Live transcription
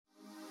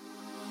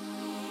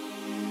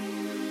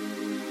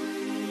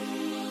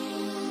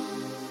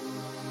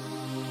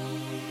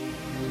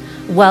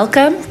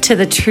Welcome to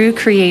the True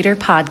Creator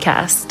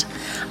Podcast.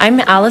 I'm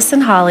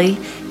Allison Holly,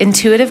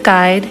 intuitive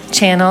guide,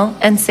 channel,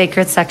 and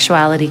sacred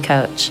sexuality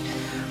coach.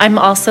 I'm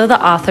also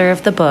the author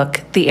of the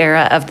book, The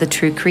Era of the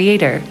True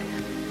Creator.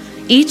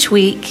 Each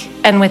week,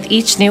 and with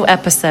each new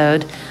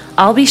episode,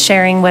 I'll be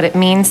sharing what it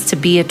means to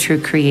be a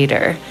true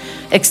creator,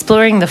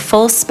 exploring the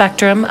full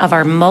spectrum of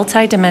our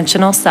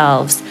multidimensional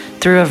selves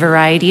through a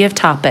variety of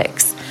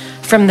topics,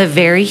 from the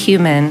very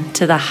human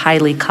to the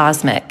highly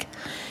cosmic.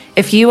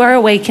 If you are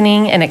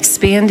awakening and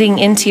expanding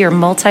into your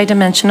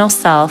multidimensional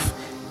self,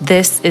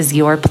 this is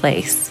your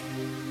place.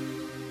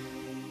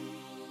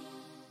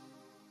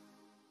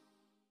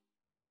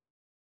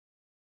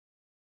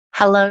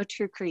 Hello,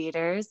 true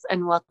creators,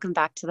 and welcome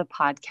back to the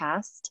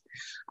podcast.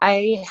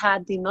 I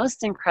had the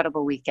most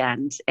incredible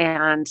weekend,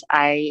 and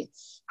I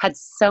had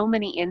so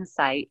many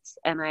insights,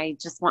 and I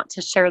just want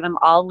to share them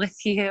all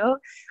with you.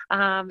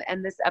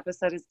 And this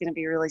episode is going to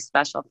be really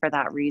special for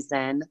that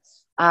reason.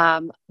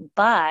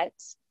 But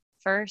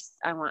first,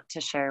 I want to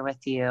share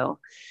with you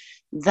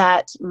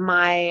that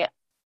my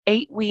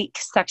 8-week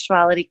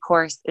sexuality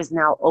course is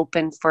now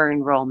open for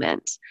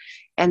enrollment.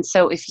 And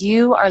so if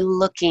you are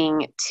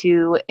looking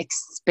to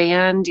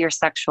expand your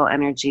sexual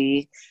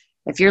energy,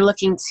 if you're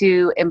looking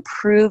to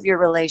improve your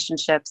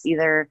relationships,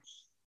 either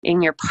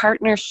in your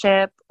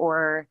partnership,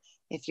 or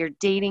if you're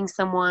dating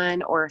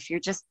someone, or if you're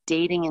just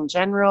dating in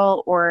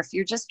general, or if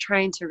you're just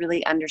trying to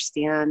really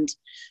understand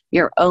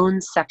your own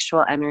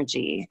sexual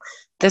energy,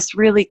 this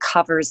really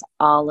covers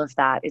all of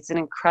that. It's an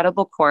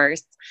incredible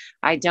course.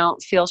 I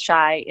don't feel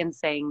shy in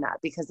saying that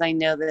because I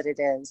know that it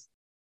is.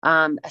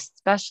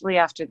 Especially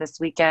after this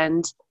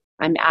weekend,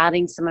 I'm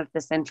adding some of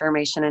this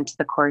information into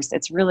the course.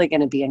 It's really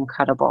going to be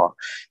incredible.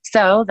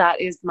 So that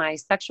is my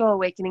Sexual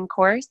Awakening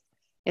course.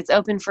 It's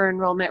open for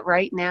enrollment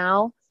right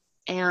now,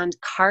 and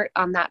cart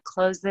on that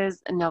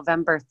closes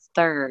November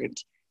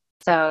 3rd.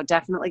 So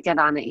definitely get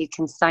on it. You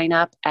can sign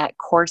up at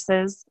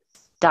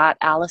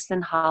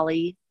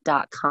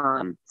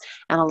courses.allisonholly.com.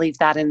 And I'll leave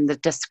that in the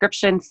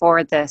description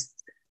for this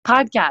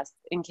podcast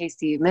in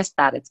case you missed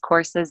that. It's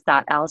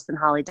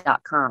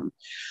courses.allisonholly.com.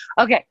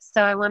 Okay,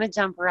 so I want to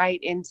jump right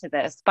into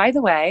this. By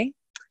the way,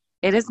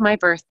 it is my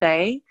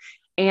birthday,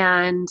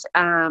 and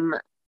I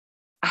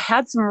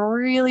had some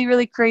really,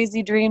 really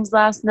crazy dreams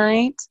last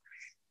night,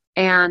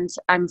 and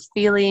I'm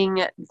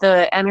feeling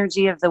the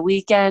energy of the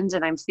weekend,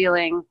 and I'm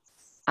feeling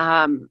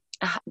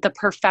the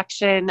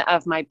perfection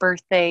of my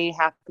birthday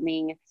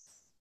happening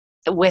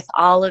with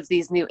all of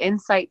these new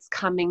insights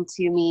coming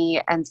to me.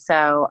 And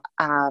so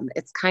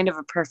it's kind of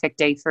a perfect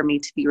day for me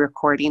to be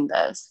recording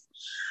this.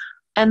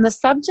 And the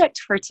subject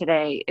for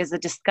today is a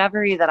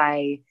discovery that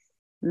I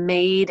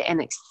made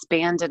and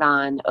expanded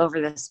on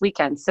over this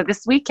weekend. So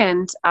this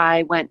weekend,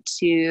 I went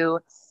to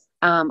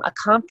a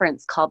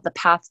conference called The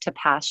Path to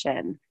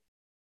Passion.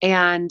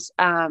 And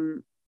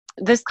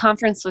this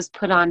conference was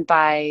put on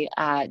by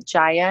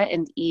Jaya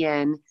and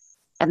Ian,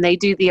 and they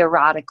do the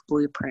erotic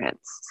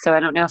blueprints. So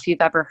I don't know if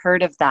you've ever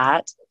heard of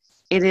that.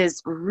 It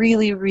is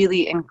really,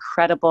 really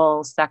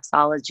incredible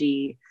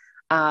sexology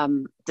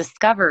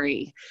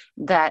discovery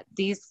that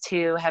these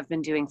two have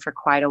been doing for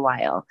quite a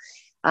while.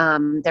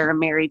 They're a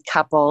married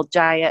couple.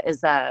 Jaya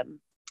is a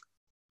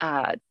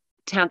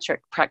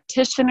tantric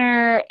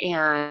practitioner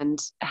and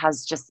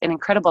has just an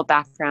incredible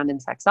background in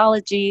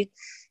sexology.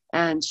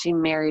 And she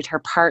married her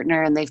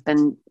partner, and they've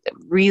been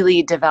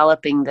really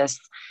developing this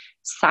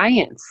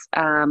science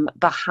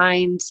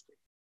behind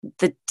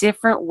the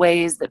different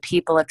ways that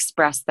people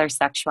express their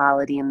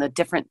sexuality and the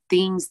different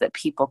things that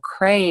people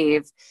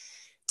crave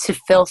to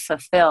feel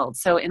fulfilled.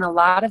 So in a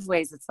lot of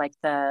ways, it's like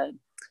the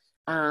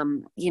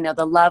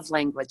love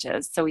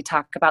languages. So we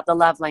talk about the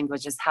love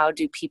languages. How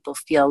do people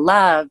feel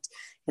loved?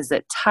 Is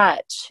it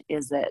touch?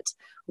 Is it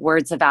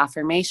words of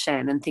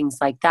affirmation and things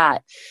like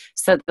that?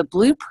 So the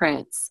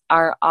blueprints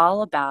are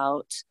all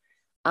about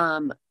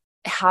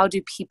how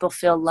do people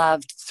feel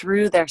loved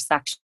through their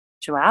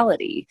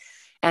sexuality,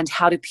 and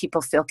how do people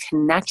feel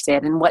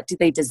connected, and what do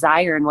they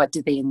desire, and what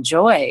do they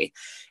enjoy,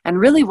 and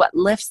really what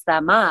lifts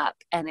them up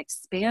and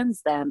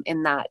expands them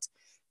in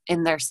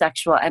their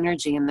sexual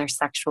energy and their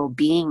sexual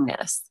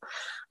beingness.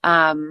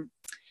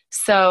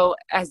 So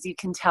as you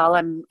can tell,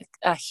 I'm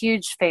a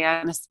huge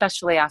fan,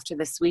 especially after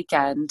this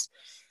weekend,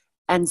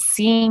 and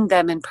seeing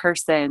them in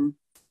person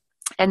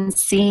and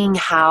seeing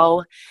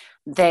how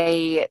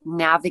they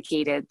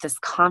navigated this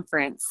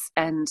conference.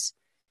 And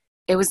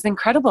it was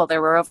incredible.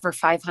 There were over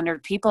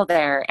 500 people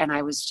there, and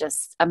I was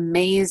just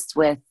amazed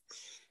with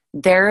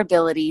their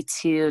ability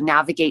to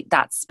navigate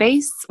that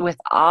space with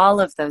all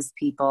of those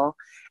people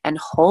and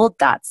hold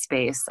that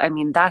space. I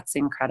mean, that's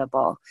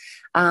incredible.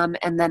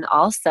 And then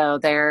also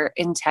their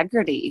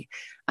integrity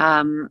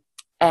and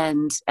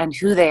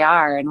who they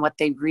are and what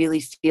they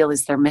really feel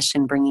is their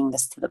mission bringing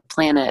this to the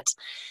planet.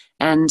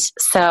 And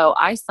so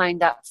I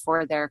signed up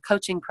for their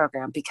coaching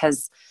program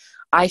because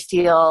I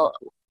feel,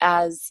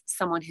 as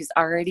someone who's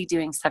already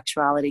doing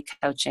sexuality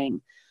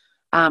coaching,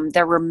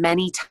 there were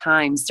many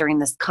times during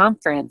this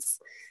conference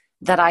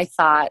that I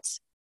thought,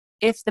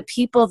 if the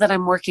people that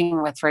I'm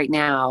working with right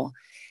now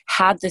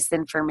had this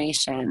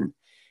information,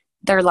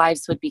 their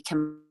lives would be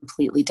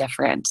completely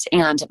different.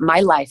 And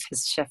my life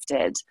has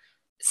shifted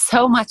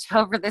so much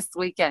over this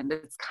weekend.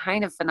 It's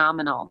kind of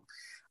phenomenal.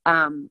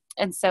 And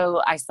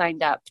so I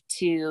signed up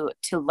to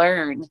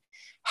learn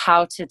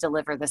how to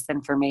deliver this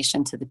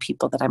information to the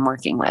people that I'm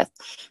working with.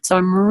 So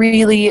I'm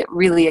really,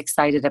 really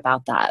excited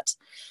about that.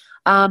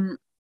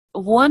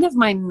 One of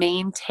my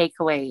main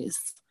takeaways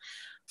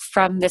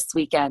from this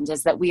weekend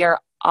is that we are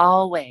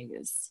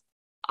always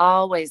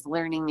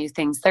learning new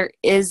things. There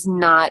is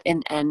not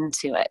an end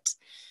to it.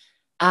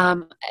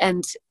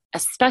 And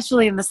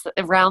especially in the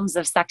realms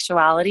of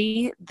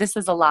sexuality, this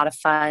is a lot of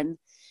fun.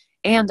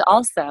 And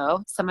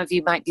also, some of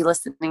you might be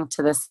listening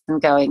to this and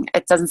going,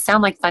 it doesn't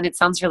sound like fun. It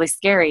sounds really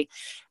scary.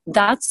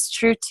 That's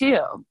true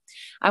too.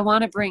 I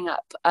want to bring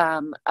up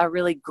a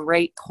really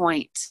great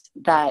point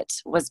that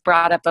was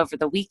brought up over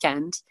the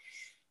weekend.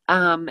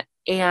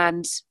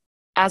 And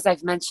as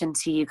I've mentioned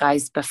to you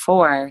guys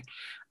before,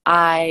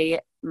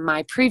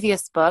 my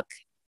previous book,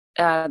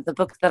 the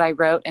book that I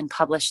wrote and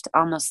published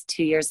almost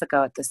 2 years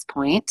ago at this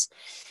point,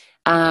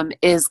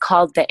 is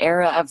called The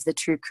Era of the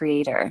True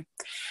Creator.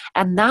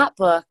 And that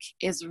book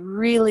is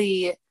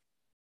really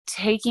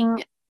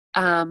taking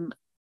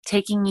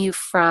you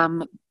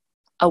from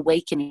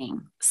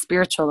awakening,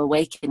 spiritual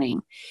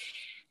awakening,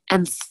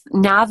 and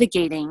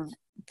navigating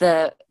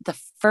the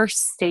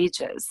first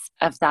stages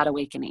of that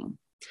awakening,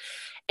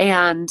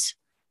 and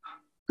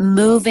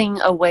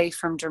moving away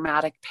from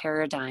dramatic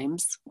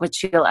paradigms,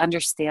 which you'll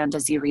understand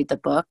as you read the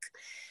book,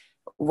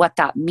 what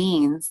that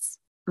means.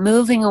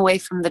 Moving away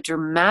from the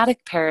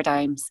dramatic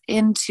paradigms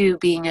into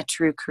being a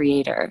true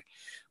creator,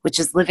 which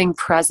is living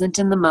present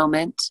in the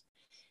moment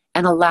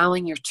and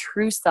allowing your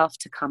true self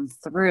to come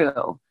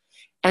through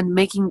and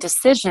making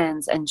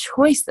decisions and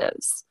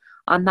choices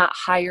on that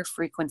higher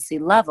frequency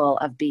level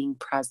of being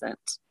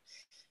present.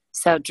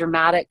 So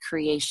dramatic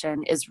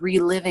creation is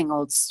reliving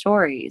old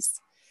stories.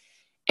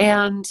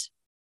 And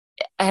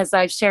as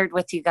I've shared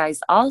with you guys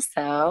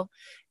also,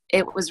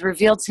 it was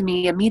revealed to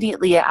me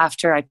immediately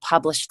after I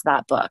published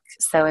that book.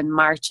 So in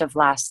March of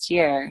last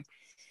year,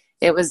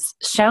 it was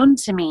shown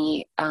to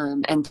me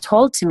and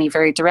told to me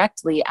very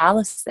directly,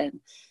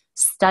 Allison,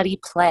 study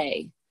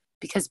play,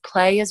 because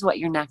play is what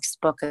your next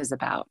book is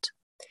about.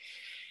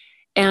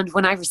 And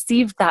when I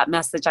received that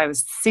message, I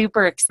was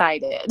super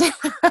excited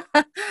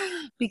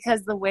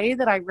because the way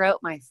that I wrote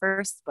my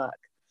first book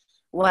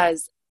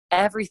was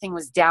everything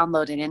was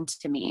downloaded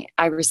into me.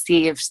 I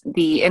received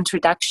the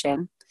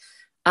introduction,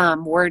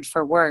 word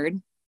for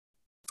word.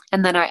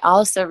 And then I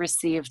also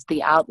received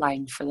the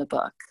outline for the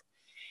book.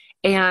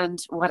 And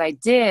what I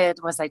did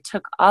was I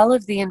took all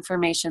of the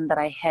information that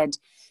I had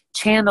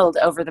channeled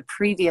over the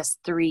previous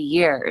 3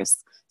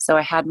 years. So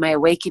I had my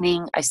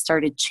awakening, I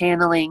started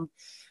channeling,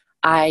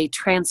 I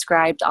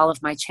transcribed all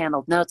of my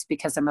channeled notes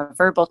because I'm a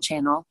verbal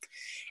channel.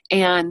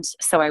 And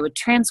so I would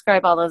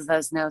transcribe all of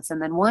those notes.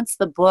 And then once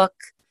the book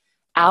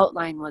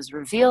outline was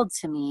revealed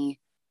to me,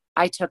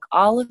 I took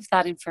all of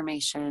that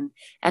information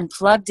and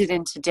plugged it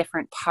into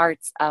different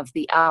parts of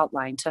the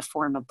outline to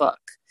form a book.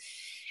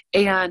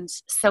 And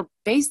so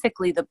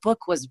basically the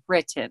book was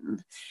written,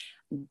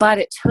 but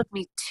it took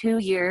me 2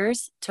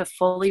 years to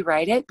fully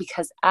write it,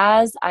 because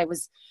as I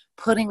was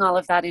putting all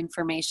of that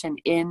information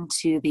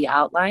into the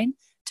outline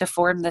to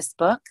form this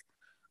book,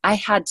 I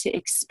had to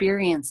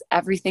experience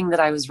everything that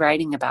I was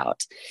writing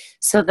about,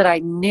 so that I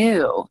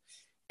knew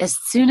as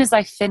soon as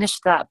I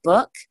finished that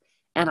book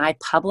and I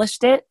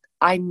published it,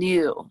 I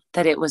knew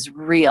that it was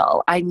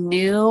real. I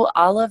knew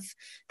all of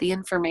the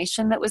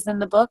information that was in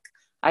the book.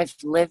 I've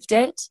lived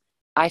it.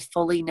 I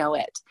fully know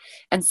it.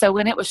 And so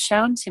when it was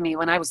shown to me,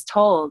 when I was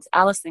told,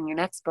 Allison, your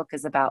next book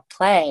is about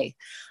play,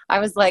 I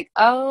was like,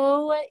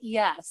 oh,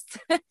 yes,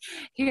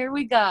 here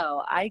we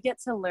go. I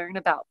get to learn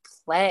about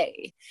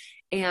play.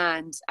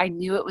 And I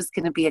knew it was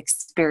going to be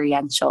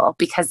experiential,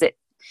 because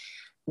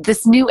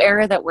this new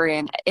era that we're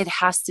in, it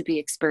has to be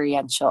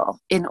experiential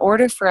in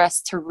order for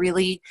us to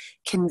really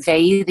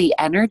convey the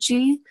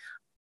energy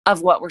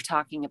of what we're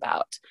talking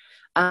about.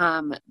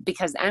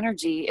 Because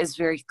energy is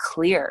very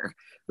clear,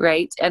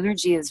 right?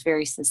 Energy is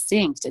very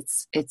succinct.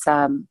 It's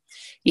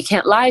you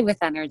can't lie with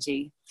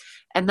energy.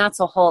 And that's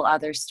a whole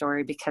other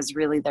story, because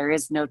really there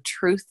is no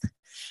truth.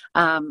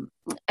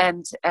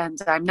 And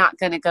I'm not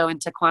going to go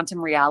into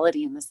quantum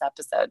reality in this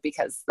episode,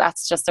 because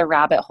that's just a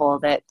rabbit hole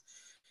that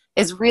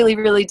is really,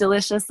 really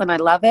delicious and I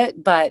love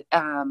it. But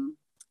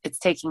it's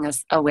taking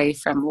us away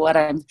from what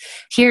I'm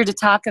here to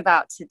talk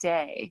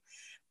today.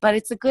 But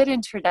it's a good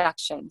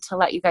introduction to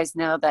let you guys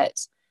know that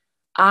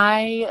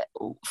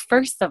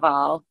first of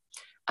all,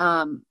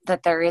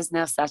 that there is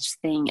no such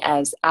thing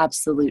as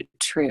absolute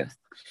truth.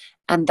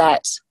 And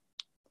that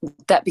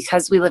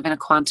because we live in a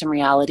quantum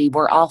reality,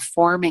 we're all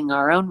forming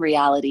our own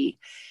reality.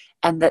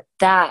 And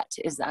that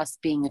is us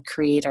being a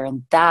creator,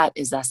 and that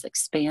is us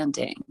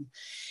expanding.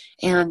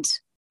 And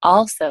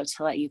also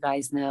to let you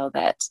guys know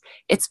that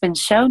it's been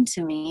shown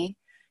to me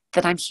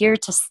that I'm here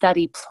to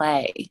study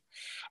play.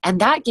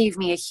 And that gave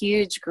me a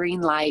huge green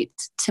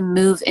light to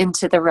move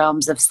into the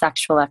realms of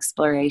sexual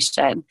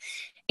exploration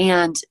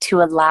and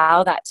to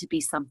allow that to be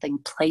something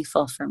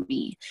playful for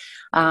me.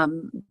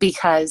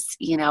 Because,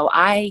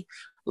 I,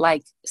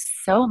 like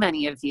so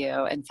many of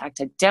you, in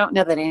fact, I don't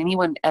know that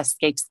anyone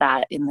escapes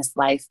that in this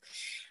life.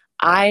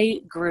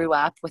 I grew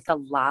up with a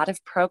lot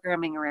of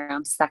programming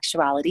around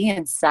sexuality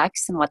and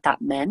sex and what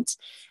that meant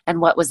and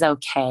what was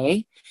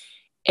okay.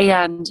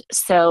 And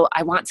so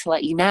I want to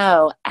let you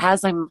know,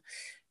 as I'm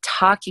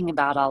talking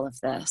about all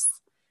of this,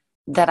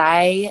 that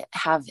I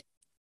have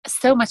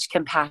so much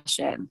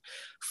compassion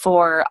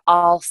for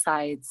all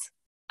sides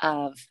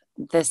of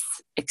this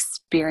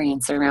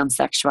experience around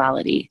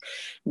sexuality,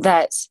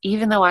 that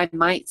even though I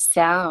might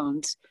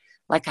sound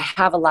like I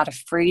have a lot of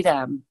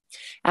freedom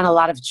and a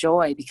lot of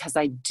joy, because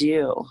I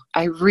do,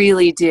 I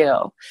really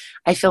do.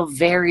 I feel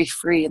very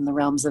free in the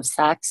realms of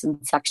sex and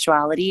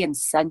sexuality and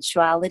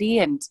sensuality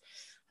and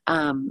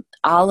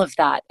all of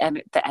that,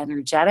 and the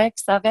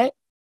energetics of it.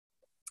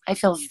 I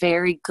feel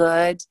very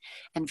good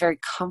and very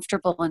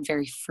comfortable and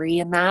very free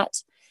in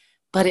that,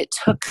 but it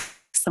took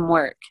some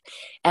work.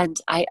 And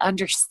I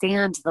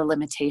understand the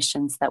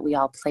limitations that we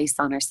all place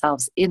on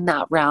ourselves in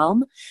that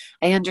realm.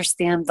 I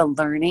understand the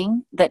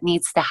learning that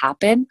needs to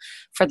happen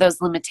for those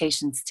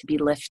limitations to be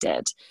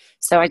lifted.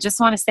 So I just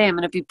want to say I'm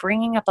going to be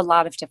bringing up a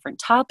lot of different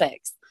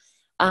topics,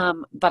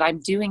 but I'm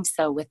doing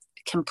so with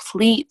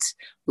complete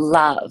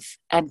love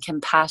and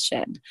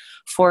compassion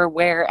for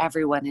where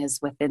everyone is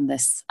within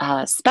this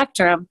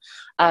spectrum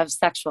of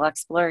sexual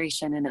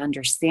exploration and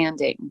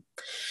understanding.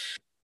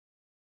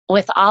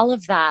 With all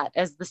of that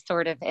as the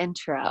sort of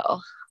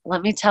intro,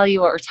 let me tell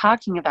you what we're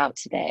talking about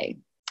today.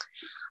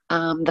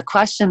 The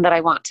question that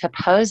I want to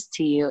pose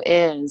to you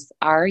is,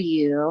 are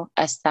you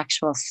a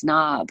sexual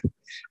snob?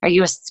 Are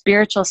you a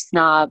spiritual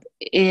snob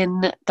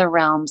in the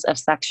realms of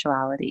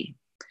sexuality?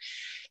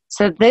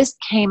 So this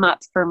came up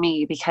for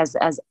me because,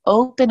 as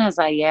open as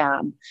I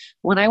am,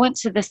 when I went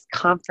to this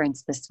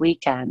conference this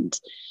weekend,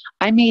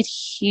 I made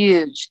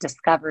huge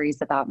discoveries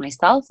about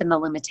myself and the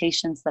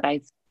limitations that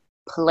I've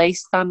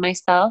placed on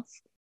myself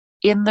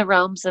in the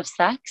realms of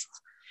sex,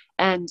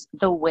 and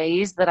the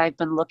ways that I've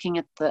been looking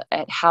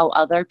at how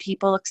other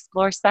people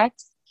explore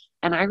sex.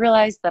 And I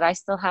realized that I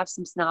still have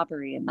some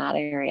snobbery in that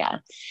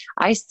area.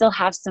 I still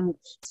have some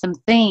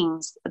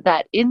things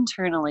that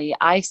internally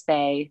I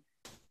say,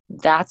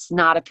 that's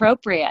not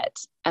appropriate,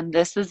 and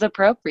this is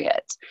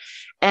appropriate.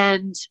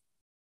 And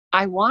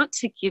I want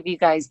to give you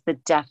guys the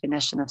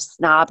definition of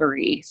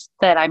snobbery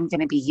that I'm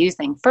going to be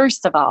using,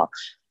 first of all,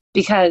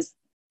 because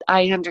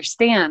I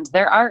understand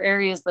there are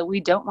areas that we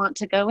don't want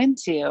to go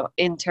into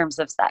in terms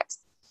of sex.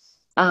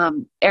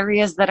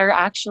 Areas that are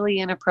actually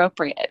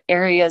inappropriate,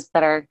 areas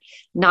that are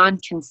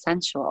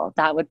non-consensual.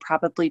 That would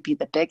probably be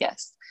the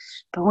biggest.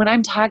 But when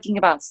I'm talking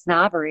about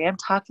snobbery, I'm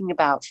talking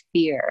about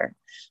fear.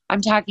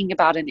 I'm talking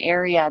about an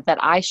area that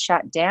I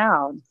shut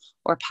down,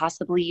 or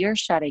possibly you're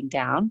shutting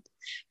down,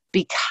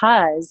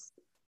 because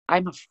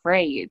I'm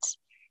afraid.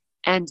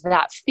 And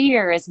that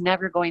fear is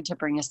never going to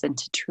bring us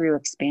into true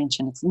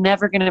expansion. It's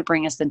never going to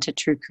bring us into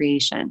true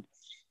creation.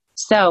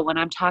 So when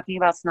I'm talking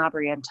about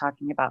snobbery, I'm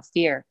talking about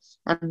fear.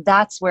 And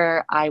that's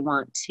where I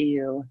want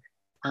to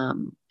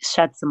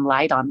shed some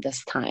light on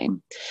this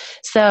time.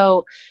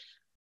 So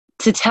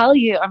to tell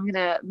you, I'm going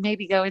to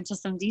maybe go into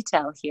some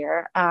detail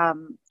here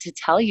to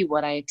tell you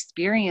what I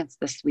experienced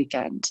this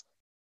weekend.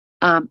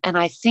 And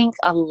I think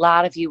a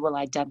lot of you will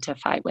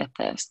identify with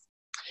this.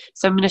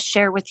 So I'm going to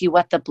share with you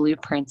what the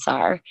blueprints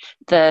are,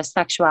 the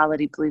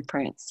sexuality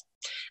blueprints.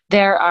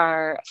 There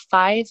are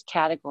 5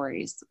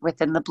 categories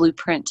within the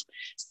blueprint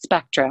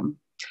spectrum.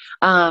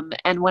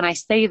 And when I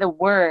say the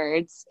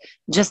words,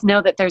 just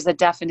know that there's a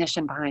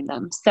definition behind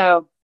them.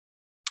 So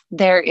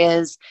there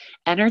is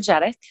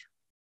energetic.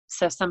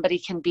 So somebody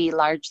can be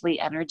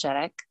largely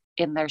energetic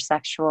in their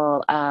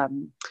sexual,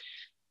 not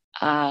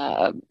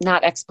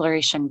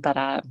exploration, but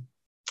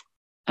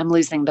I'm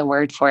losing the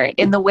word for it,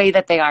 in the way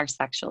that they are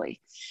sexually.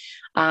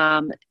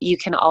 You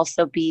can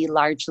also be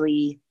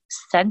largely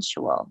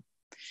sensual.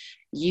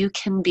 You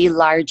can be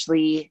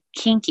largely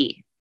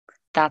kinky.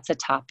 That's a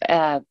top,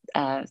 I'm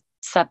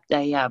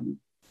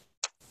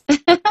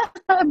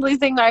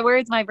losing my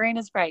words. My brain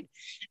is fried.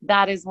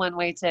 That is one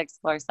way to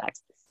explore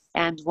sex,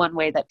 and one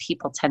way that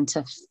people tend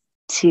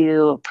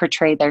to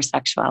portray their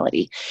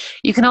sexuality.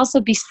 You can also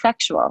be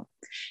sexual.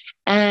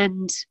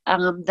 And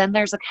then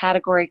there's a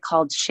category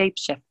called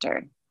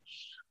shapeshifter,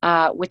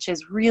 which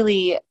is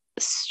really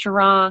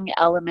strong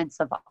elements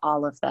of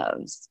all of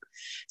those.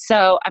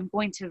 So I'm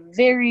going to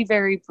very,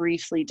 very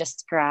briefly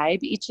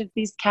describe each of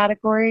these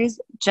categories,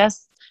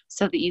 just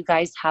so that you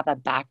guys have a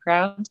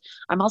background.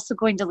 I'm also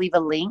going to leave a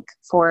link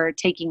for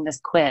taking this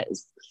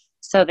quiz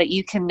so that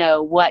you can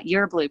know what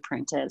your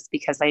blueprint is,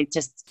 because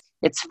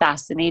it's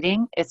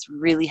fascinating. It's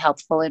really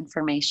helpful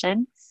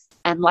information.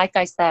 And like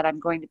I said, I'm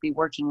going to be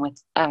working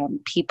with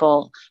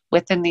people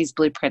within these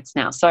blueprints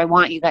now. So I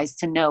want you guys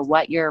to know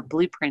what your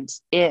blueprint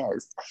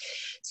is.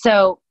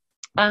 So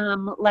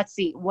let's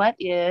see. What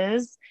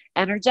is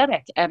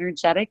energetic?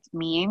 Energetic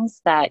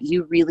means that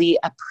you really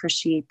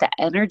appreciate the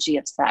energy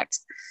of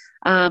sex.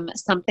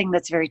 Something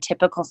that's very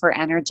typical for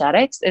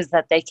energetics is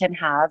that they can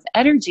have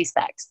energy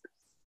sex.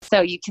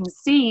 So you can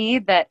see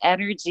that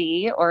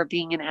energy or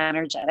being an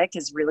energetic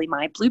is really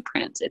my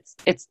blueprint.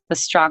 It's the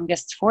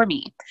strongest for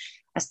me,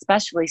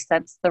 especially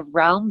since the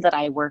realm that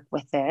I work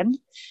within,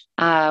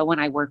 when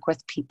I work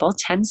with people,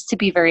 tends to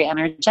be very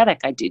energetic.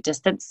 I do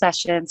distance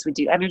sessions, we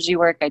do energy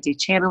work, I do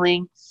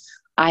channeling.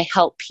 I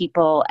help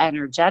people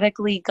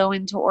energetically go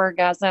into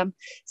orgasm.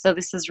 So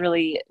this is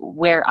really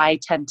where I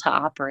tend to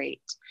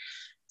operate.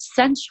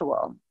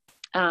 Sensual.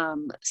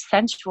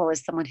 Sensual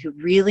is someone who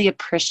really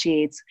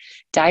appreciates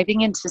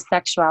diving into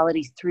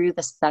sexuality through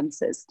the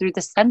senses, through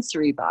the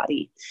sensory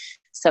body.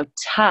 So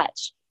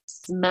touch,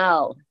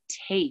 smell,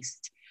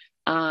 taste,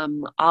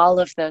 all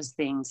of those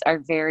things are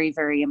very,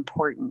 very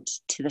important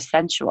to the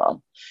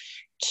sensual.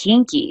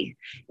 Kinky.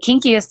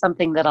 Kinky is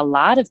something that a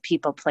lot of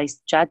people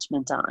place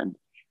judgment on.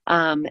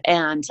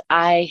 And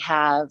I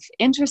have,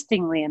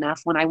 interestingly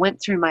enough, when I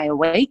went through my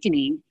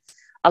awakening,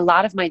 a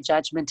lot of my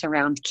judgment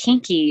around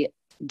kinky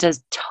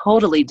just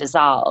totally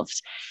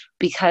dissolved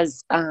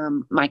because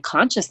my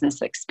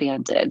consciousness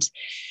expanded.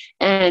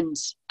 And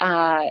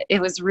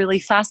it was really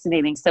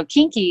fascinating. So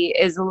kinky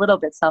is a little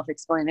bit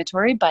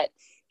self-explanatory, but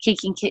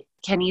kinky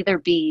can either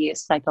be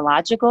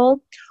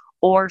psychological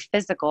or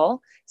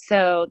physical.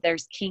 So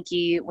there's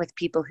kinky with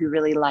people who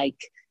really like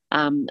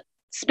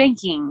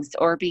spankings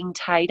or being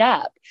tied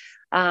up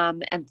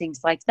and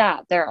things like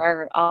that. There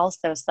are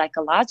also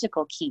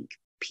psychological kink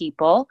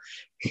people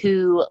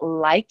who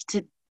like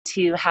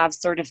to have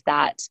sort of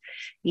that,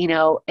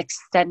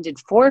 extended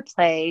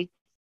foreplay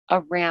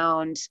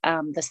around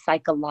the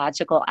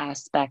psychological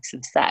aspects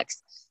of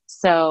sex.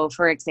 So,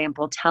 for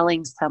example,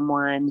 telling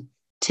someone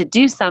to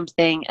do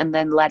something and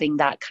then letting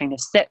that kind of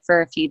sit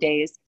for a few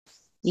days,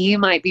 you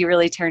might be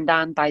really turned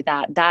on by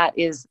that. That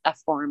is a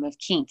form of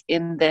kink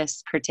in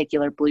this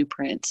particular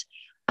blueprint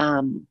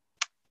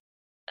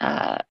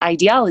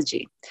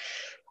ideology.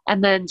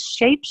 And then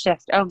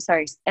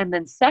and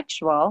then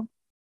sexual.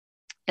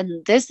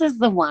 And this is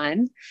the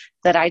one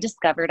that I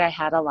discovered I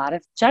had a lot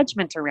of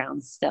judgment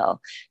around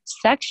still.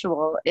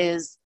 Sexual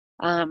is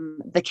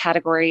the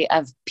category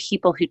of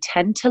people who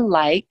tend to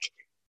like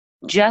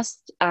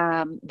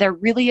they're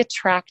really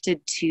attracted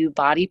to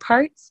body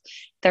parts.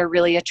 They're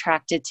really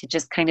attracted to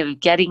just kind of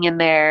getting in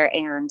there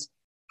and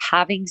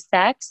having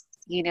sex,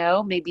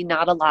 maybe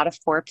not a lot of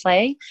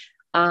foreplay.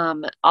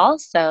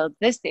 Also,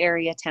 this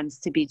area tends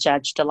to be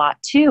judged a lot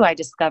too. I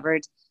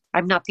discovered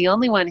I'm not the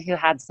only one who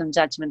had some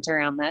judgment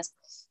around this,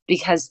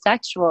 because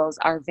sexuals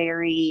are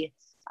very,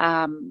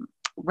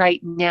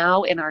 right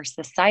now in our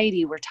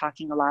society, we're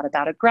talking a lot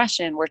about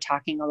aggression. We're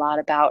talking a lot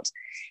about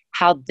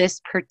how this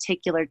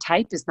particular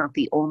type is not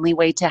the only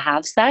way to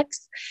have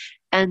sex.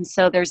 And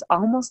so there's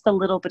almost a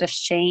little bit of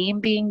shame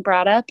being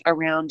brought up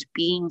around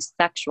being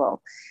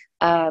sexual,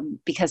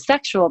 because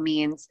sexual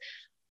means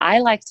I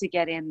like to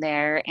get in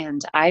there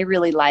and I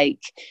really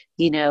like,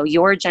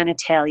 your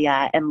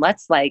genitalia, and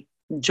let's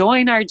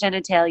join our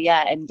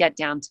genitalia and get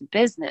down to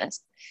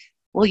business.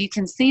 Well, you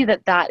can see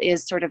that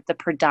is sort of the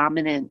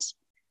predominant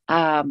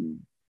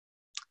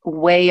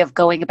way of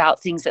going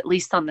about things, at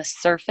least on the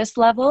surface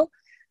level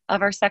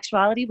of our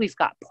sexuality. We've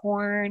got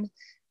porn,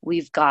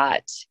 we've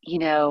got,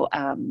 I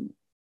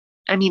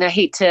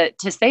hate to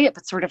say it,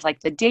 but sort of like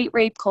the date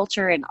rape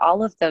culture and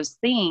all of those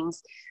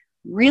things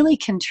really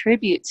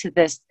contribute to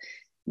this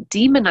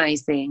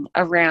demonizing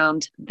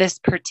around this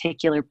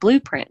particular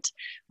blueprint,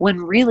 when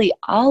really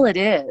all it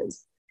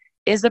is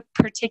a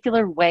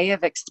particular way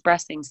of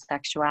expressing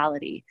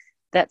sexuality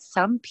that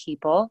some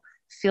people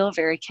feel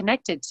very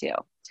connected to.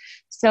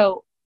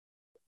 So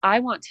I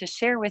want to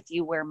share with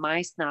you where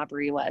my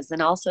snobbery was,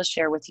 and also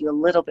share with you a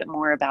little bit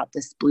more about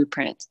this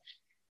blueprint.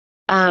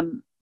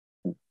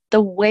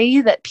 The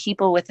way that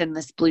people within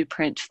this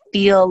blueprint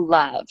feel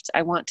loved,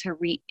 I want to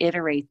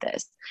reiterate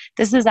this.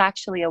 This is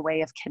actually a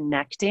way of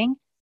connecting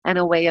and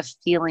a way of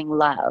feeling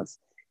love,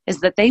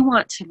 is that they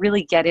want to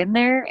really get in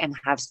there and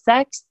have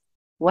sex,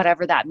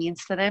 whatever that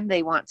means to them.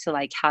 They want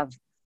to have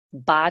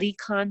body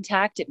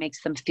contact. It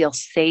makes them feel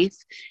safe.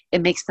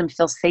 It makes them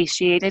feel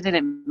satiated, and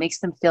it makes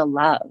them feel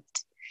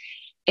loved.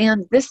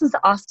 And this is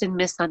often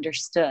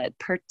misunderstood,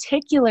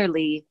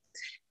 particularly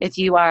if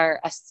you are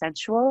a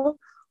sensual,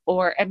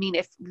 or,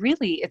 if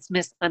really it's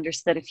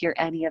misunderstood if you're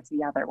any of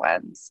the other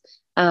ones.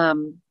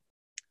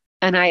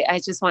 And I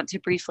just want to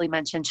briefly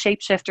mention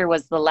shapeshifter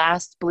was the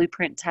last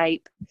blueprint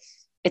type.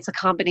 It's a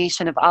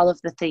combination of all of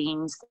the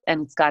things,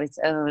 and it's got its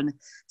own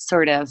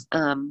sort of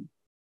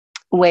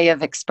way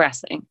of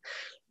expressing.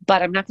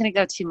 But I'm not going to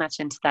go too much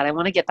into that. I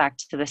want to get back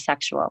to the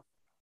sexual.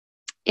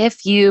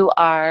 If you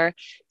are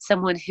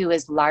someone who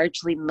is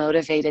largely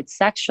motivated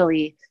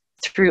sexually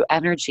through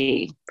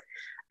energy,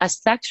 a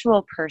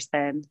sexual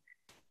person,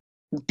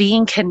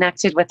 being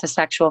connected with a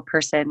sexual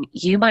person,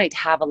 you might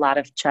have a lot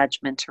of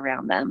judgment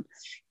around them.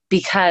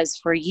 Because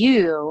for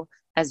you,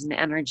 as an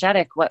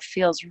energetic, what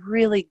feels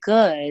really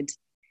good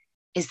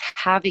is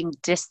having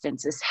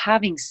distance, is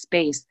having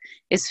space,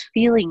 is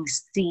feeling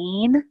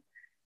seen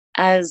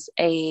as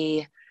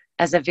a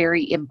as a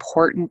very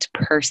important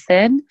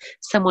person,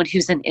 someone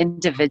who's an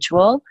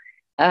individual,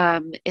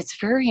 it's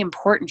very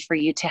important for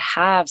you to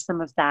have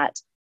some of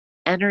that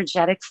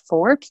energetic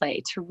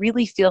foreplay to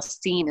really feel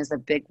seen as a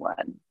big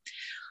one.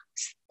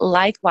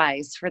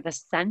 Likewise, for the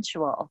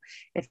sensual,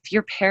 if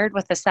you're paired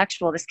with a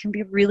sexual, this can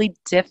be really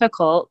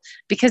difficult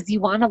because you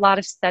want a lot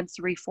of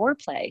sensory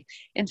foreplay.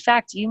 In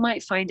fact, you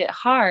might find it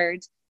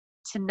hard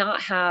to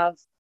not have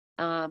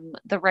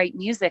the right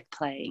music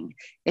playing.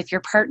 If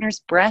your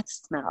partner's breath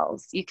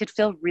smells, you could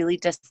feel really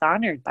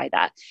dishonored by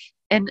that.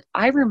 And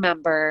I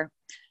remember,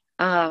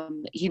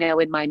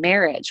 in my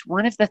marriage,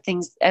 one of the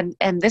things,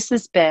 and this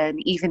has been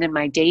even in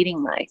my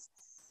dating life,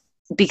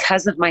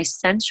 because of my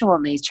sensual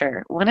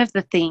nature, one of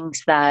the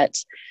things that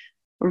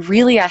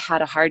really I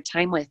had a hard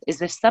time with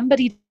is if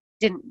somebody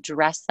didn't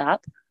dress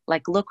up,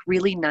 like look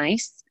really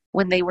nice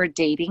when they were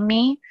dating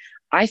me,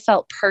 I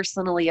felt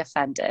personally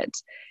offended.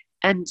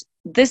 And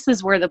this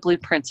is where the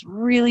blueprints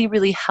really,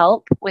 really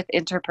help with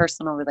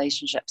interpersonal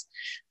relationships.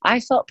 I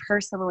felt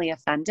personally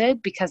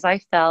offended because I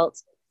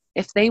felt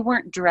if they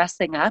weren't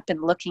dressing up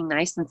and looking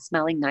nice and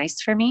smelling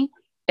nice for me,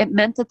 it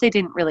meant that they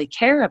didn't really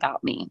care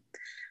about me.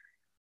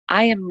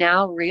 I am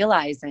now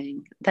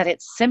realizing that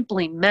it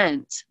simply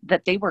meant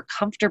that they were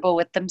comfortable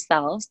with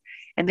themselves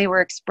and they were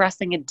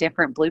expressing a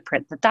different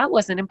blueprint, that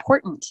wasn't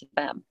important to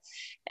them.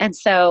 And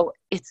so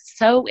it's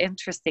so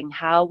interesting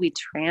how we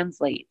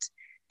translate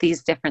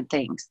these different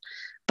things.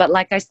 But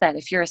like I said,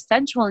 if you're a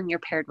sensual and you're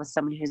paired with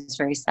someone who's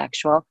very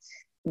sexual,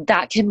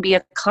 that can be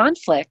a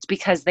conflict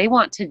because they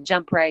want to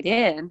jump right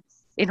in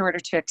order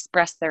to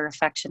express their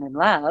affection and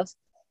love.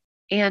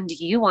 And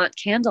you want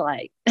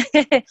candlelight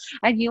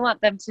and you want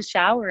them to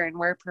shower and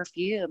wear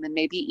perfume and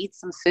maybe eat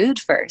some food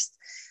first.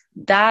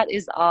 That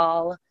is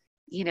all,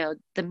 the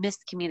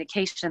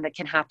miscommunication that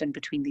can happen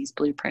between these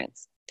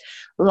blueprints.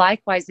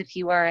 Likewise, if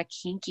you are a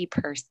kinky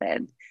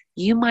person,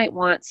 you might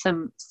want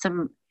some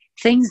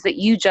things that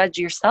you judge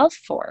yourself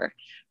for,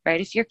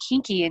 right? If you're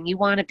kinky and you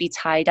want to be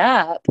tied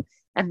up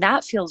and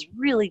that feels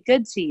really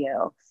good to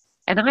you.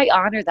 And I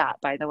honor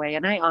that, by the way,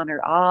 and I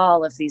honor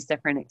all of these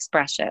different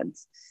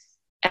expressions.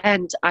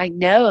 And I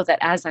know that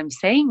as I'm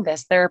saying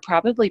this, there are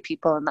probably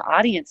people in the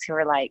audience who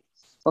are like,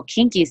 well,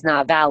 kinky is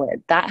not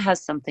valid. That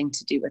has something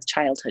to do with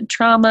childhood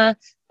trauma,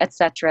 et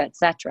cetera, et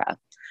cetera.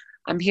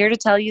 I'm here to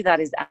tell you that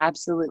is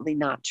absolutely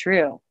not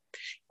true.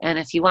 And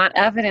if you want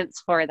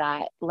evidence for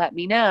that, let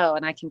me know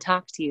and I can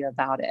talk to you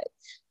about it.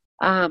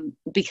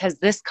 Because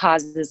this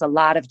causes a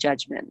lot of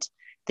judgment.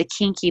 The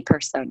kinky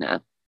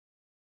persona,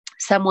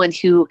 someone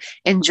who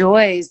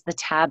enjoys the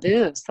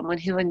taboo, someone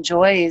who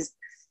enjoys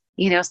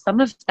some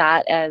of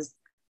that as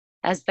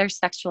their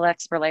sexual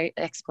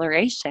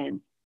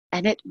exploration.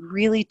 And it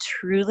really,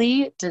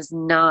 truly does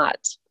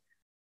not,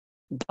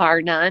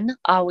 bar none,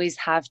 always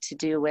have to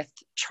do with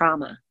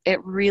trauma.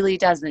 It really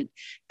doesn't.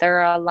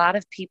 There are a lot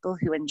of people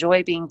who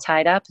enjoy being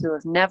tied up who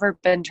have never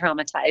been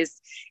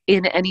traumatized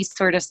in any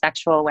sort of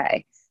sexual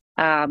way.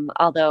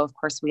 Although, of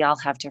course, we all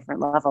have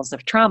different levels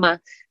of trauma,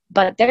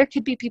 but there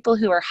could be people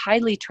who are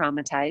highly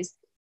traumatized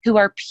who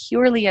are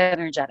purely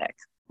energetic.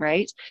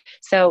 Right?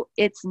 So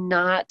it's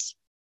not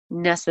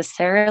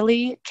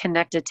necessarily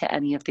connected to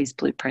any of these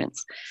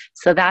blueprints.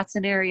 So that's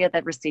an area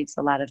that receives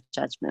a lot of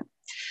judgment.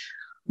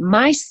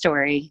 My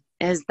story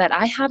is that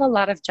I had a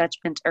lot of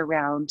judgment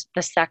around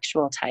the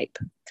sexual type.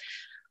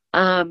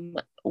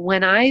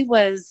 When I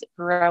was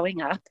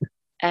growing up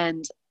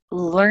and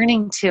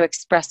learning to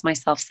express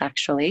myself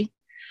sexually,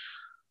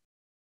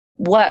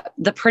 what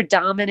the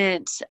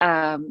predominant,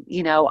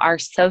 our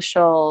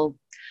social,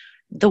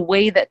 the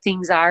way that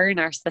things are in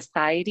our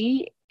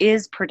society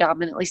is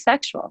predominantly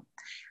sexual.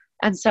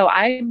 And so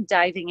I'm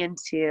diving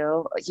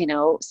into,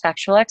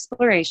 sexual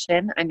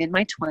exploration. I'm in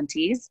my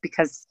 20s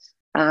because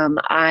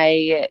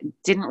I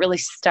didn't really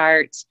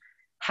start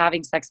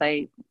having sex.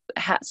 I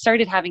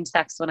started having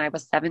sex when I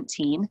was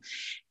 17.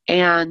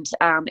 And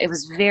it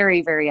was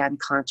very, very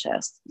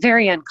unconscious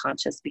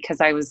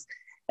because I was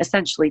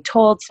essentially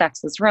told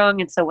sex was wrong.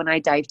 And so when I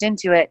dived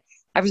into it,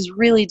 I was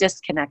really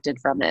disconnected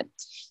from it.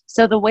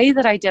 So the way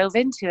that I dove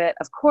into it,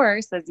 of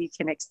course, as you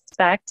can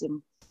expect,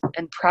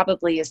 and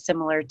probably is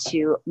similar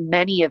to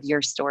many of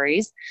your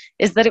stories,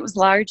 is that it was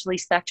largely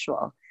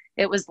sexual.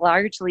 It was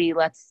largely,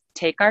 let's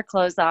take our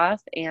clothes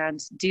off and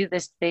do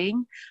this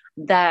thing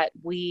that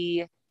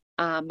we,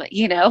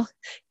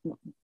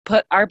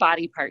 put our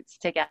body parts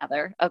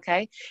together.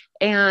 Okay.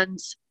 And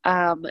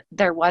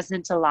there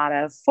wasn't a lot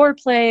of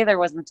foreplay. There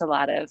wasn't a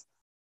lot of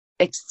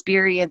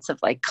experience of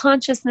like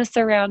consciousness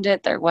around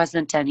it. There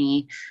wasn't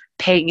any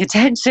paying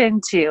attention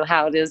to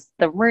how does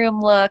the room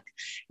look.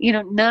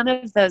 None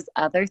of those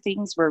other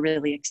things were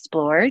really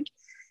explored.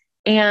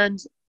 And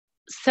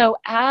so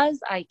as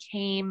I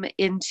came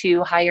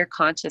into higher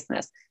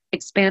consciousness,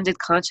 expanded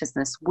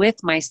consciousness with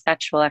my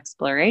sexual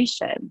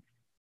exploration,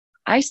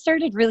 I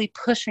started really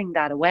pushing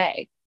that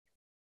away.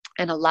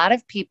 And a lot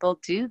of people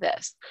do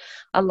this.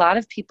 A lot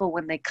of people,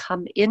 when they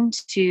come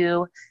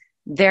into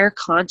their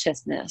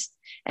consciousness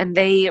and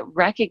they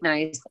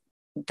recognize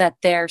that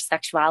their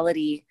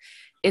sexuality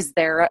is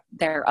their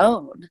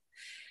own,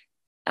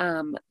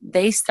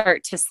 they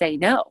start to say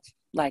no.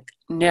 Like,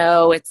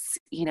 no, it's,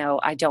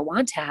 I don't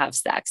want to have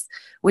sex,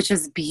 which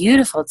is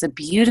beautiful. It's a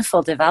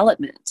beautiful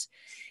development.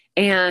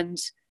 And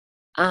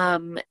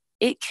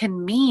it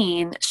can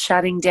mean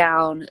shutting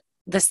down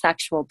the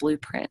sexual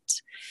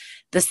blueprint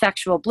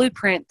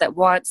that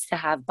wants to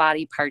have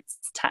body parts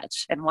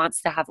touch and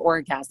wants to have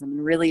orgasm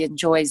and really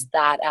enjoys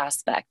that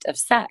aspect of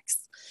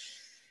sex.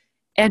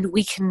 And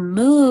we can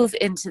move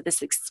into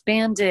this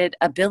expanded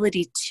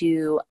ability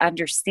to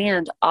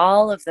understand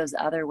all of those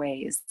other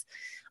ways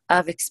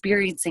of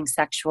experiencing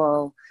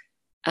sexual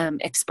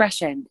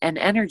expression and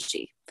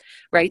energy,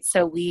 right?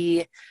 So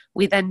we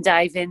then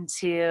dive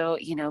into,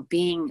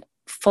 being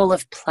full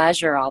of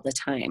pleasure all the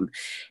time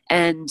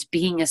and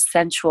being a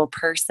sensual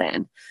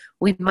person.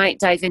 We might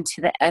dive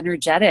into the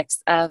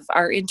energetics of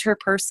our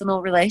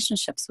interpersonal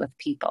relationships with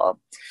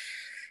people.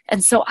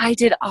 And so I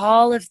did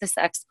all of this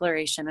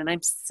exploration, and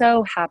I'm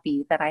so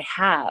happy that I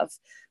have,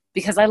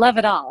 because I love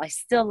it all. I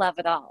still love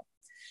it all.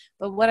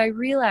 But what I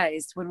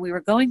realized when we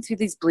were going through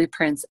these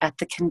blueprints at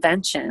the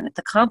convention, at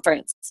the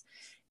conference,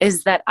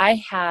 is that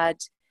I had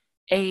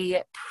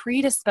a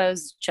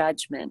predisposed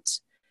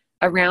judgment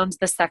around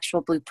the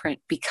sexual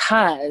blueprint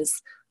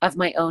because of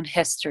my own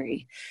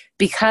history.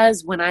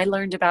 Because when I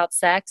learned about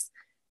sex,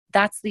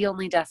 that's the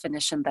only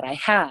definition that I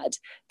had,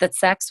 that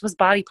sex was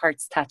body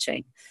parts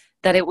touching,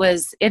 that it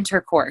was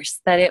intercourse,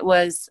 that it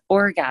was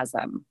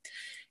orgasm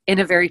in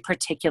a very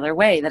particular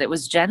way, that it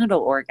was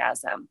genital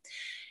orgasm.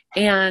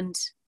 And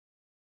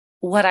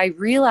what I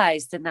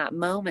realized in that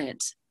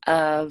moment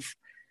of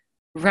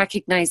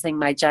recognizing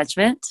my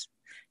judgment,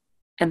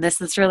 and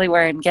this is really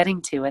where I'm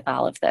getting to with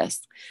all of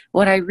this,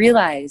 what I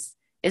realize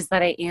is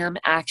that I am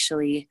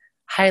actually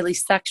highly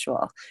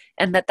sexual,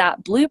 and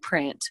that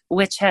blueprint,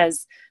 which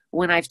has,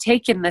 when I've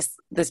taken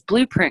this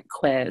blueprint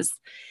quiz,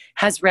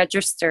 has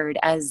registered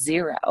as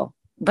 0,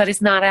 but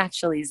it's not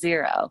actually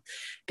 0,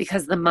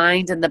 because the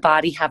mind and the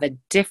body have a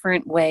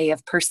different way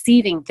of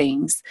perceiving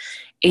things.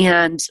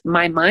 And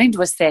my mind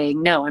was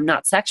saying, no, I'm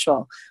not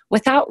sexual.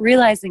 Without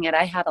realizing it,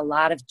 I had a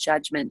lot of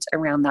judgment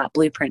around that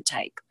blueprint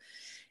type.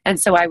 And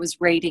so I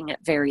was rating it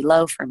very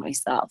low for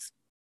myself.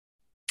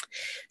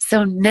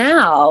 So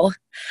now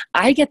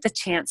I get the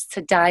chance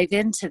to dive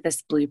into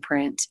this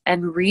blueprint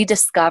and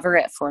rediscover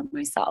it for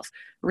myself,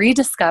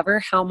 rediscover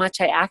how much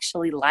I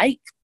actually like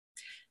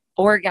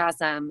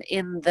orgasm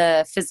in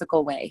the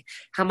physical way,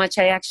 how much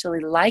I actually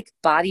like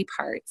body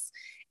parts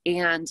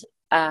and,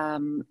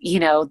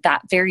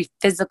 that very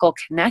physical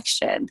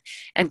connection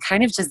and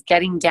kind of just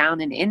getting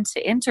down and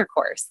into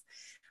intercourse.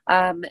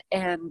 And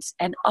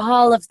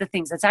all of the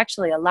things. It's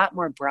actually a lot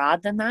more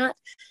broad than that,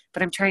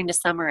 but I'm trying to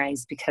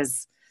summarize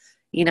because,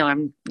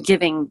 I'm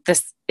giving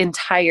this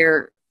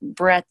entire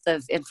breadth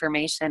of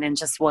information in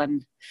just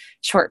one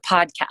short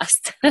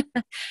podcast.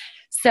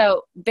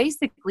 So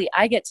basically,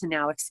 I get to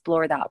now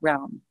explore that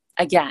realm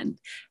again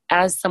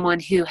as someone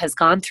who has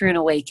gone through an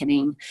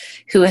awakening,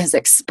 who has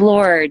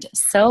explored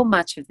so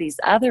much of these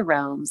other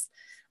realms.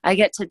 I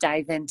get to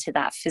dive into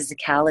that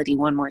physicality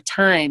one more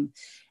time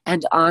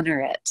and honor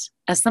it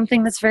as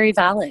something that's very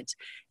valid,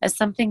 as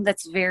something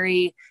that's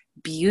very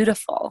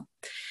beautiful.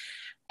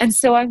 And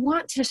so I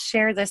want to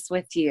share this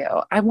with you.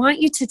 I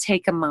want you to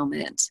take a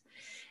moment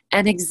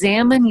and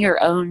examine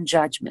your own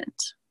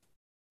judgment.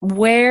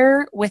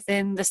 Where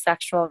within the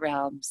sexual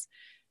realms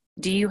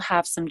do you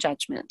have some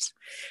judgment?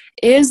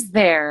 Is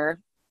there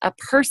a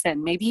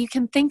person? Maybe you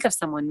can think of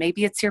someone.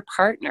 Maybe it's your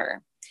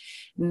partner.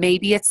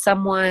 Maybe it's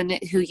someone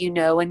who you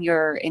know in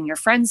your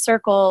friend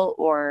circle,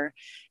 or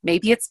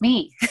maybe it's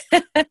me.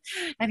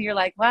 And you're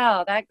like,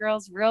 wow, that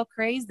girl's real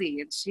crazy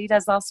and she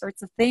does all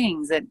sorts of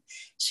things and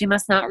she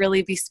must not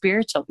really be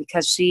spiritual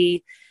because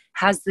she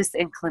has this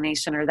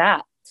inclination or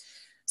that.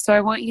 So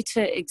I want you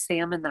to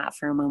examine that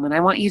for a moment.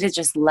 I want you to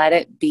just let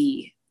it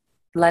be.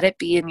 Let it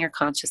be in your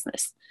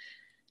consciousness.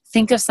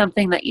 Think of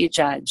something that you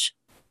judge.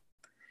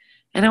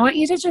 And I want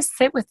you to just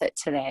sit with it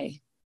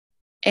today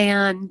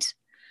and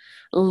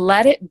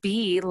let it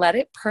be, let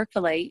it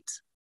percolate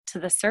to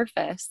the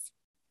surface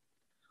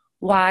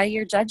why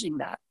you're judging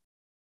that.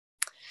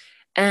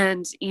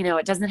 And,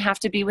 it doesn't have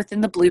to be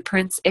within the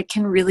blueprints. It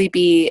can really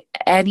be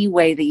any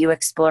way that you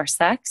explore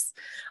sex.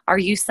 Are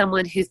you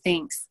someone who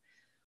thinks,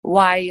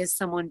 why is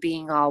someone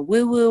being all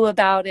woo-woo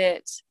about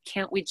it?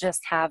 Can't we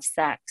just have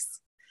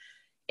sex?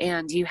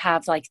 And you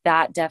have like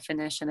that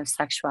definition of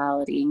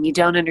sexuality and you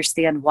don't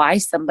understand why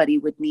somebody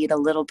would need a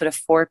little bit of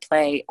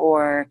foreplay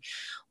or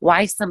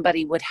why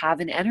somebody would have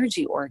an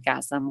energy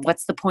orgasm.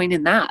 What's the point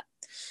in that?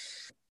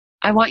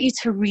 I want you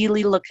to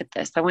really look at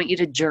this. I want you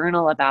to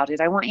journal about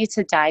it. I want you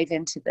to dive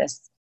into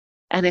this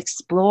and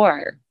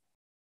explore,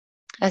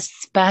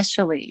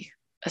 especially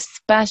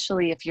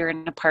if you're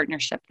in a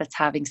partnership that's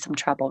having some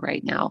trouble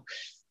right now.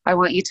 I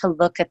want you to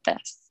look at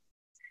this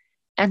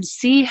and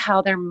see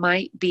how there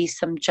might be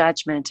some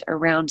judgment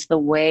around the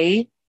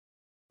way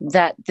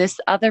that this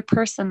other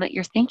person that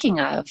you're thinking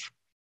of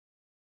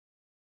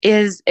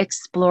is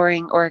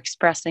exploring or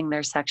expressing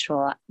their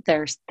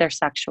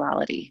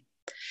sexuality.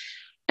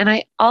 And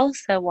I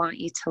also want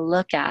you to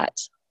look at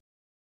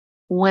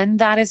when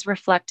that is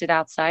reflected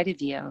outside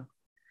of you,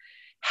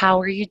 how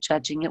are you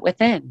judging it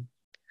within?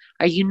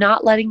 Are you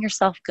not letting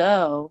yourself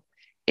go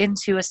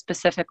into a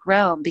specific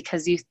realm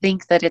because you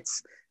think that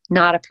it's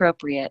not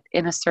appropriate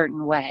in a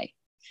certain way?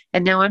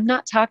 And now I'm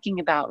not talking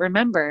about,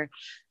 remember,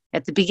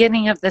 at the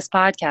beginning of this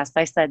podcast,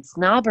 I said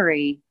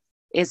snobbery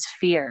is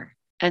fear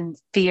and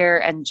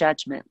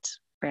judgment,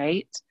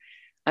 right?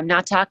 I'm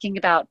not talking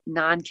about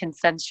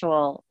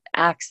non-consensual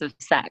acts of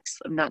sex.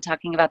 I'm not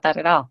talking about that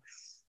at all.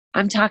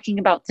 I'm talking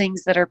about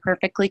things that are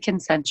perfectly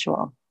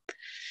consensual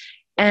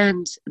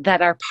and that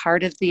are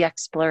part of the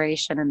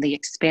exploration and the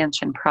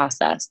expansion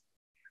process.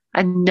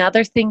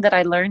 Another thing that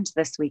I learned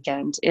this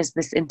weekend is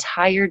this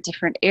entire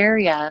different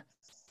area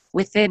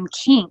within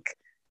kink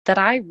that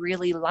I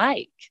really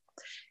like.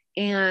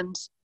 And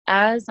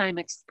as I'm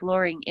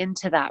exploring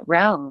into that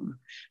realm,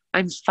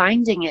 I'm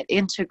finding it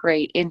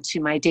integrate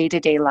into my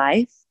day-to-day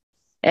life.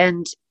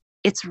 And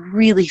it's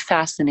really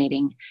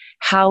fascinating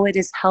how it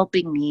is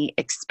helping me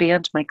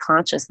expand my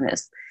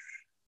consciousness,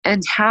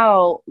 and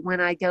how when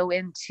I go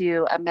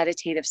into a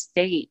meditative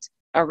state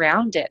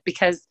around it,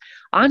 because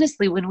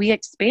honestly, when we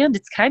expand,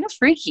 it's kind of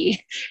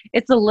freaky.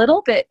 It's a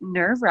little bit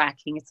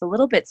nerve-wracking. It's a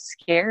little bit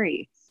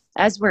scary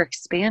as we're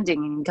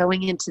expanding and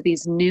going into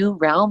these new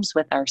realms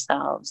with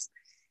ourselves.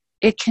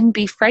 It can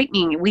be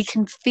frightening. We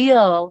can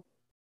feel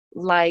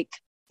like,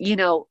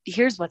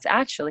 here's what's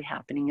actually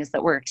happening is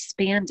that we're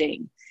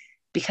expanding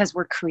because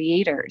we're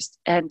creators,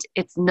 and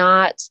it's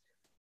not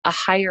a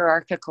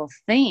hierarchical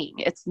thing.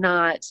 It's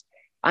not,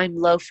 I'm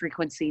low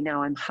frequency,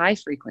 now I'm high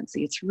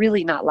frequency. It's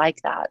really not like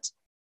that.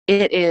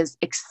 It is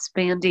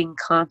expanding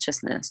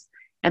consciousness.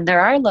 And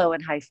there are low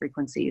and high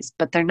frequencies,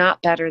 but they're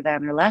not better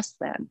than or less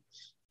than.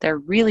 They're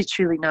really,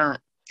 truly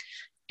not.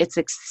 It's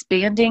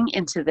expanding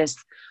into this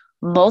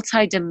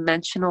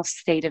multidimensional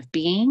state of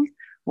being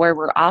where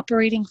we're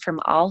operating from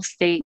all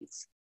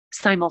states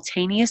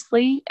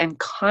simultaneously and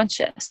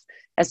conscious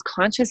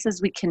as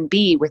we can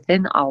be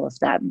within all of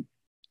them.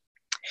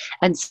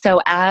 And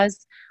so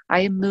as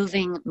I am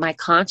moving my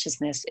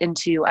consciousness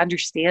into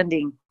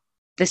understanding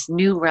this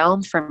new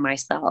realm for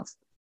myself,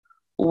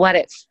 what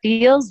it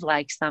feels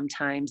like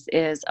sometimes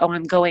is, oh,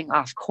 I'm going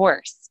off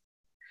course.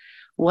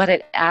 What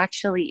it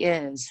actually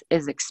is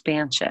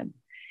expansion.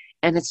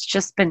 And it's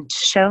just been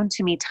shown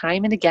to me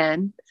time and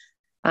again,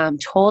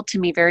 told to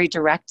me very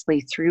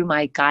directly through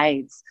my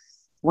guides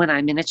when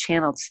I'm in a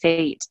channeled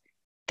state.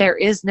 There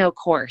is no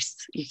course.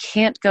 You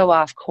can't go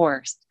off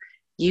course.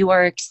 You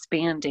are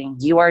expanding.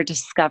 You are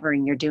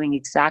discovering. You're doing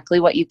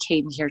exactly what you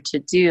came here to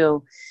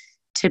do,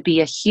 to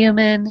be a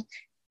human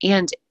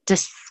and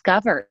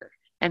discover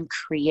and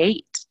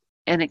create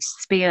and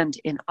expand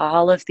in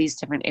all of these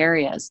different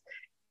areas.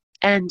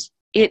 And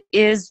it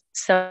is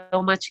so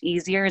much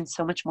easier and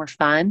so much more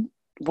fun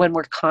when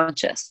we're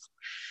conscious.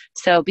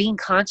 So being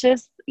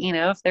conscious,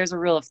 if there's a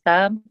rule of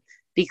thumb,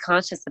 be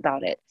conscious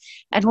about it.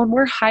 And when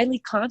we're highly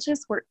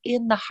conscious, we're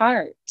in the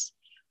heart.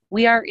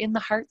 We are in the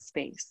heart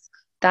space.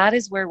 That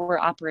is where we're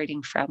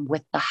operating from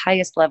with the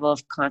highest level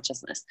of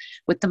consciousness,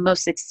 with the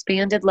most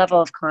expanded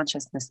level of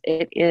consciousness.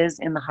 It is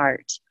in the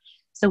heart.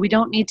 So we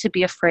don't need to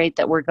be afraid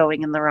that we're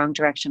going in the wrong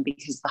direction,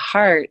 because the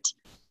heart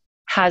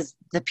has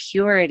the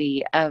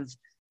purity of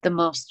the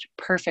most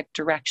perfect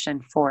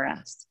direction for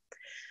us.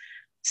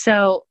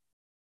 So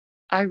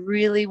I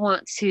really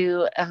want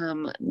to,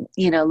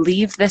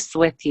 leave this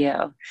with you.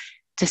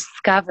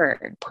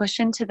 Discover,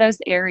 push into those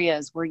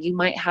areas where you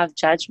might have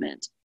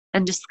judgment,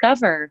 and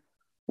discover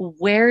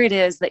where it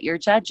is that you're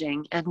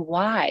judging and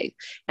why,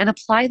 and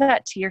apply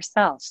that to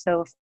yourself.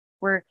 So if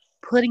we're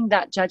putting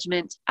that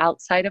judgment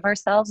outside of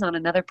ourselves on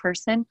another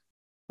person,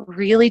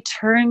 really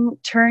turn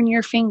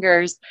your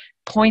fingers,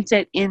 point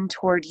it in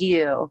toward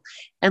you,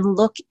 and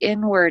look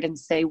inward and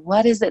say,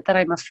 what is it that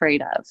I'm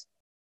afraid of?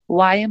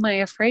 Why am I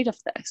afraid of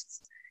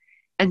this?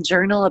 And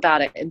journal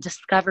about it and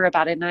discover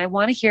about it. And I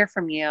want to hear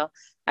from you.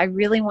 I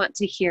really want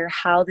to hear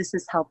how this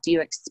has helped you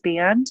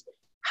expand,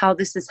 how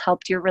this has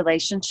helped your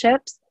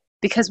relationships.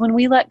 Because when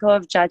we let go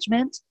of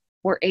judgment,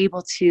 we're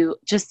able to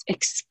just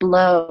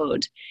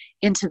explode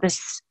into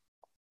this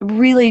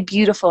really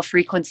beautiful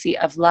frequency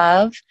of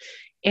love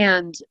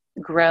and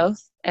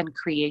growth and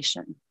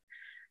creation.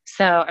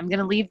 So I'm going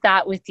to leave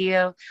that with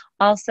you.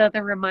 Also,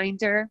 the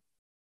reminder,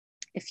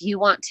 if you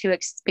want to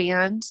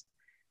expand,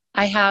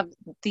 I have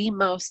the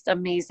most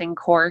amazing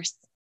course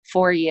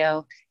for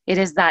you. It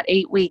is that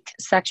 8-week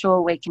sexual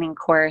awakening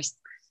course.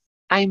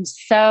 I'm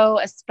so,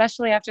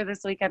 especially after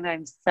this weekend,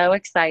 I'm so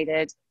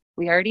excited.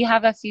 We already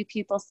have a few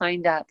people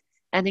signed up.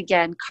 And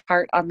again,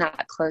 cart on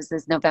that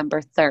closes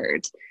November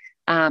 3rd.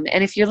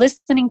 And if you're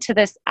listening to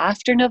this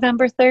after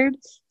November 3rd,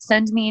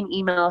 send me an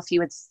email if you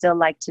would still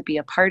like to be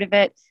a part of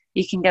it.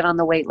 You can get on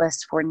the wait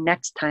list for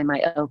next time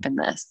I open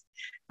this,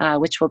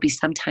 which will be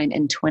sometime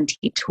in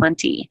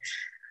 2020.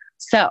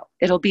 So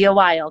it'll be a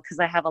while because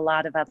I have a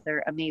lot of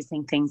other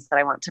amazing things that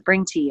I want to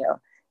bring to you.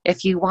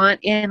 If you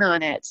want in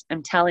on it,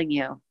 I'm telling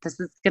you, this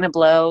is going to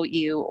blow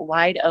you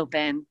wide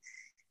open.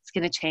 It's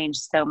going to change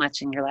so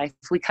much in your life.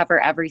 We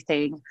cover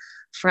everything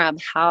from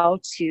how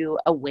to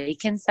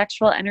awaken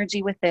sexual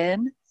energy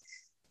within,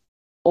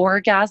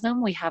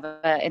 orgasm. We have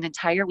an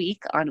entire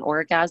week on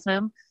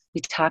orgasm.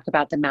 We talk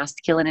about the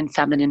masculine and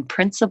feminine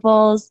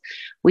principles.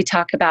 We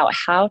talk about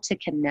how to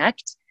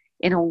connect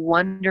in a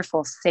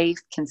wonderful, safe,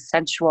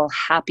 consensual,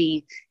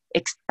 happy,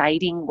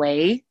 exciting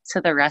way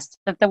to the rest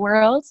of the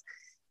world.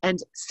 And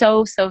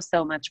so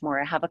much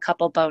more. I have a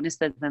couple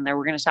bonuses in there.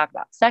 We're going to talk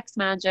about sex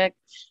magic.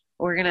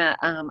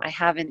 I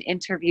have an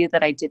interview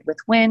that I did with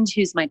Wind,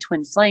 who's my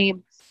twin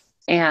flame,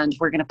 and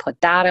we're going to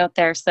put that out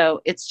there. So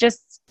it's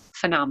just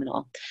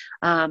phenomenal.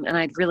 And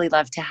I'd really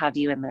love to have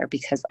you in there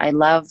because I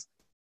love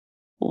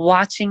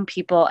watching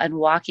people and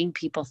walking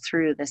people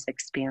through this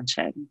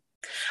expansion.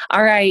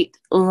 All right.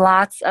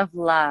 Lots of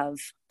love,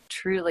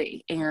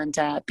 truly. And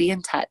be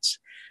in touch.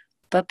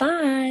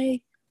 Bye-bye.